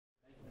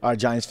All right,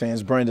 Giants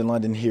fans, Brandon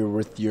London here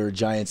with your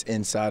Giants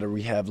Insider.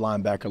 We have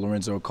linebacker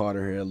Lorenzo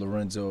Carter here.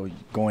 Lorenzo,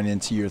 going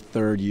into your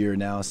third year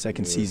now,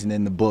 second season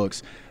in the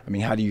books. I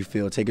mean, how do you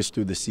feel? Take us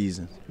through the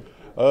season.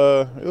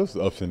 It was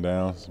ups and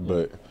downs,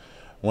 but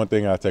one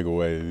thing I take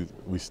away is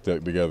we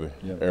stuck together.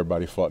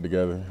 Everybody fought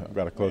together. I've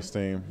got a close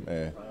team,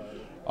 and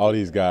all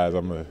these guys,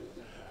 I'm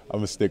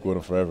gonna stick with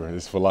them forever.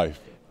 It's for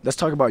life. Let's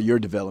talk about your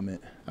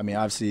development. I mean,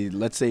 obviously,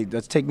 let's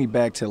take me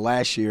back to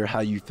last year,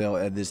 how you felt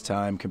at this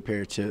time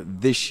compared to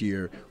this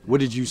year. What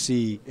did you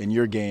see in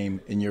your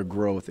game, in your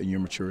growth, in your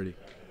maturity?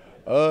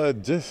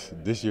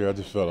 Just this year, I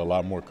just felt a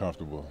lot more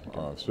comfortable,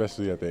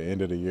 especially at the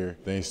end of the year.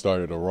 Things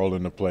started to roll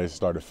into place,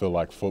 started to feel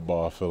like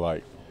football. I feel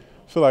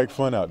like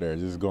fun out there,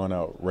 just going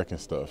out wrecking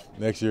stuff.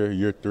 Next year,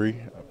 year 3,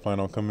 I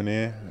plan on coming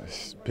in,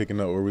 picking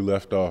up where we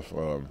left off.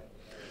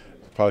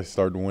 Probably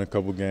start to win a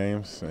couple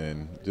games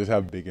and just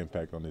have a big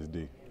impact on this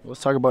D.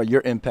 Let's talk about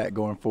your impact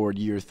going forward,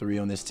 year 3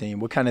 on this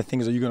team. What kind of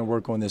things are you going to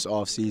work on this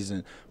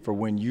offseason for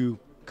when you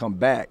come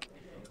back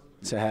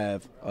to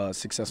have a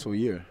successful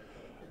year?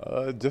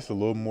 Just a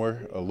little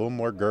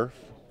more girth,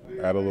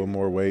 add a little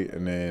more weight,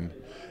 and then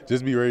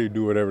just be ready to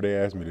do whatever they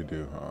ask me to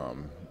do.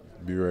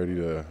 Be ready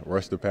to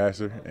rush the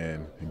passer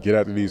and get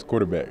after these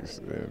quarterbacks.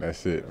 And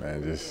that's it,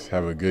 man. Just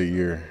have a good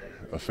year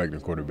affecting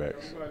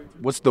quarterbacks.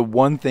 What's the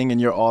one thing in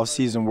your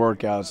off-season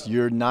workouts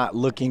you're not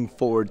looking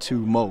forward to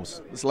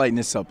most? Let's lighten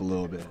this up a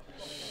little bit.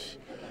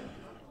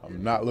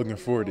 I'm not looking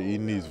forward to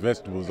eating these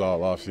vegetables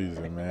all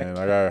off-season, man.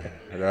 I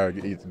gotta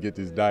get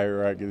this diet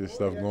right, get this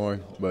stuff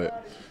going.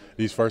 But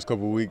these first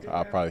couple of weeks,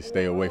 I'll probably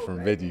stay away from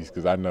veggies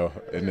because I know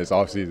in this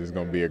off-season it's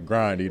going to be a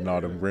grind eating all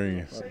them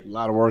greens. A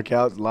lot of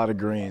workouts, a lot of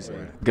greens.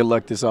 Good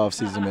luck this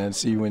off-season, man.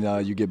 See you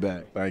when you get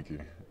back. Thank you.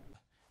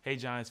 Hey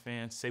Giants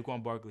fans,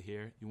 Saquon Barkley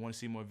here. You want to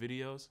see more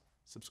videos?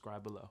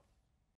 Subscribe below.